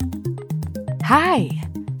Hi,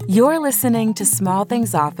 you're listening to Small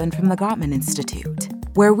Things Often from the Gottman Institute,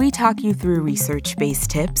 where we talk you through research-based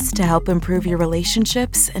tips to help improve your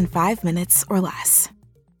relationships in 5 minutes or less.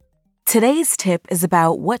 Today's tip is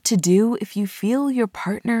about what to do if you feel your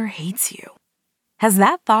partner hates you. Has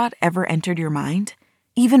that thought ever entered your mind,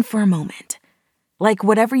 even for a moment? Like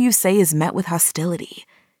whatever you say is met with hostility,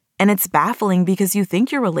 and it's baffling because you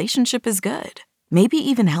think your relationship is good, maybe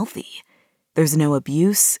even healthy. There's no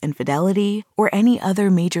abuse, infidelity, or any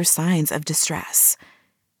other major signs of distress.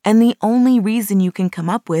 And the only reason you can come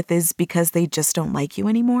up with is because they just don't like you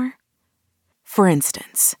anymore? For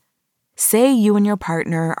instance, say you and your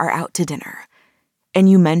partner are out to dinner, and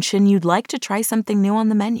you mention you'd like to try something new on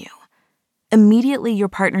the menu. Immediately your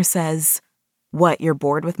partner says, "What, you're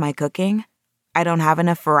bored with my cooking? I don't have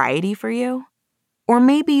enough variety for you?" Or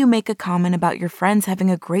maybe you make a comment about your friends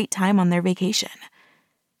having a great time on their vacation.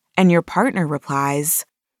 And your partner replies,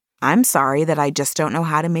 "I'm sorry that I just don't know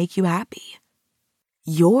how to make you happy."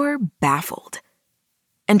 You're baffled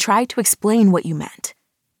and try to explain what you meant,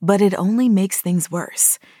 but it only makes things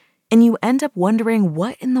worse. And you end up wondering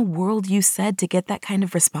what in the world you said to get that kind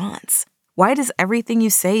of response. Why does everything you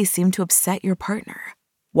say seem to upset your partner?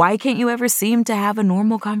 Why can't you ever seem to have a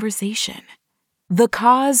normal conversation? The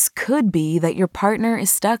cause could be that your partner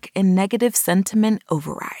is stuck in negative sentiment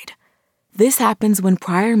override. This happens when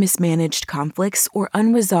prior mismanaged conflicts or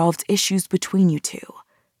unresolved issues between you two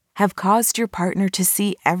have caused your partner to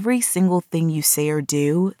see every single thing you say or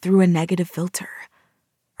do through a negative filter.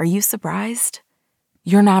 Are you surprised?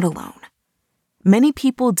 You're not alone. Many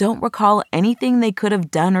people don't recall anything they could have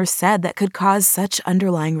done or said that could cause such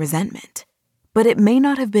underlying resentment. But it may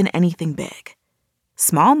not have been anything big.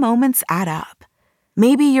 Small moments add up.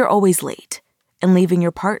 Maybe you're always late and leaving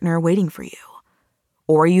your partner waiting for you.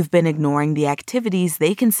 Or you've been ignoring the activities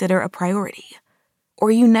they consider a priority.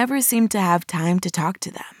 Or you never seem to have time to talk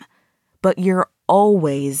to them, but you're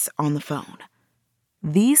always on the phone.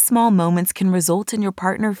 These small moments can result in your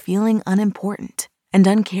partner feeling unimportant and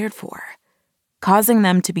uncared for, causing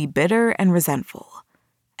them to be bitter and resentful,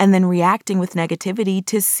 and then reacting with negativity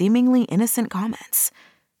to seemingly innocent comments.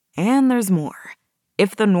 And there's more.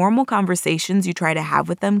 If the normal conversations you try to have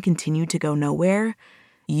with them continue to go nowhere,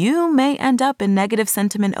 you may end up in negative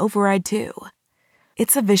sentiment override too.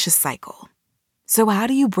 It's a vicious cycle. So how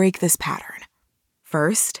do you break this pattern?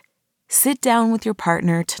 First, sit down with your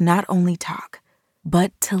partner to not only talk,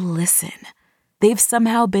 but to listen. They've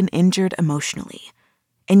somehow been injured emotionally,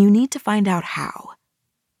 and you need to find out how.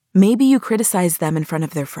 Maybe you criticize them in front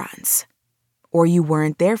of their friends, or you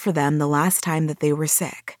weren't there for them the last time that they were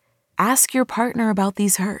sick. Ask your partner about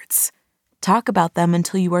these hurts. Talk about them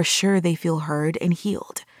until you are sure they feel heard and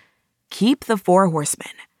healed. Keep the 4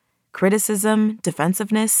 horsemen: criticism,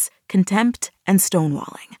 defensiveness, contempt, and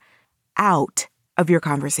stonewalling out of your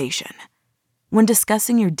conversation. When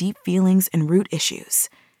discussing your deep feelings and root issues,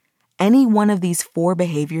 any one of these 4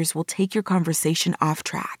 behaviors will take your conversation off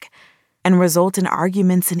track and result in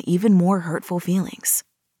arguments and even more hurtful feelings.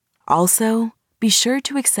 Also, be sure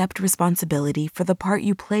to accept responsibility for the part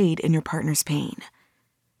you played in your partner's pain.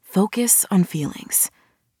 Focus on feelings.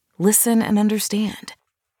 Listen and understand.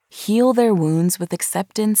 Heal their wounds with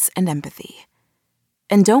acceptance and empathy.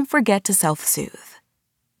 And don't forget to self-soothe.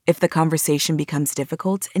 If the conversation becomes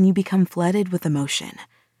difficult and you become flooded with emotion,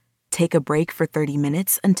 take a break for 30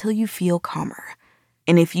 minutes until you feel calmer.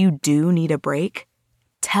 And if you do need a break,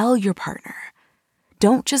 tell your partner.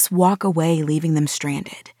 Don't just walk away leaving them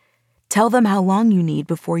stranded. Tell them how long you need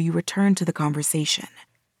before you return to the conversation.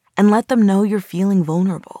 And let them know you're feeling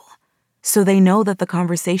vulnerable, so they know that the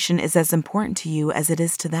conversation is as important to you as it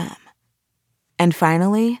is to them. And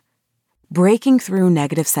finally, breaking through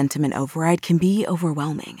negative sentiment override can be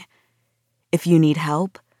overwhelming. If you need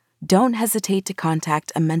help, don't hesitate to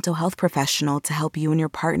contact a mental health professional to help you and your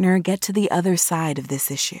partner get to the other side of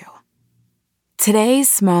this issue. Today's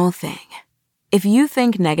small thing. If you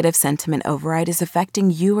think negative sentiment override is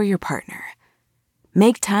affecting you or your partner,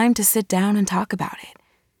 make time to sit down and talk about it.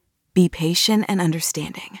 Be patient and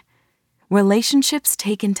understanding. Relationships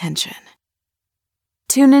take intention.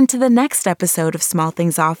 Tune in to the next episode of Small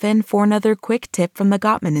Things Often for another quick tip from the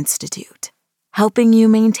Gottman Institute, helping you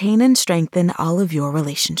maintain and strengthen all of your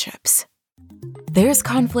relationships. There's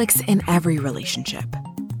conflicts in every relationship.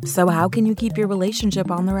 So how can you keep your relationship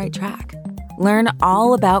on the right track? Learn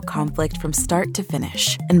all about conflict from start to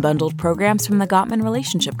finish in bundled programs from the Gottman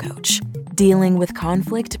Relationship Coach. Dealing with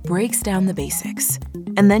conflict breaks down the basics,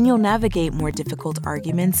 and then you'll navigate more difficult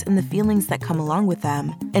arguments and the feelings that come along with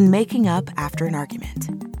them in making up after an argument.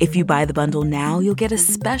 If you buy the bundle now, you'll get a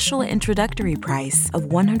special introductory price of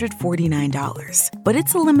 $149. But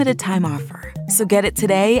it's a limited time offer, so get it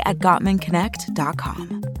today at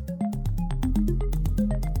GottmanConnect.com.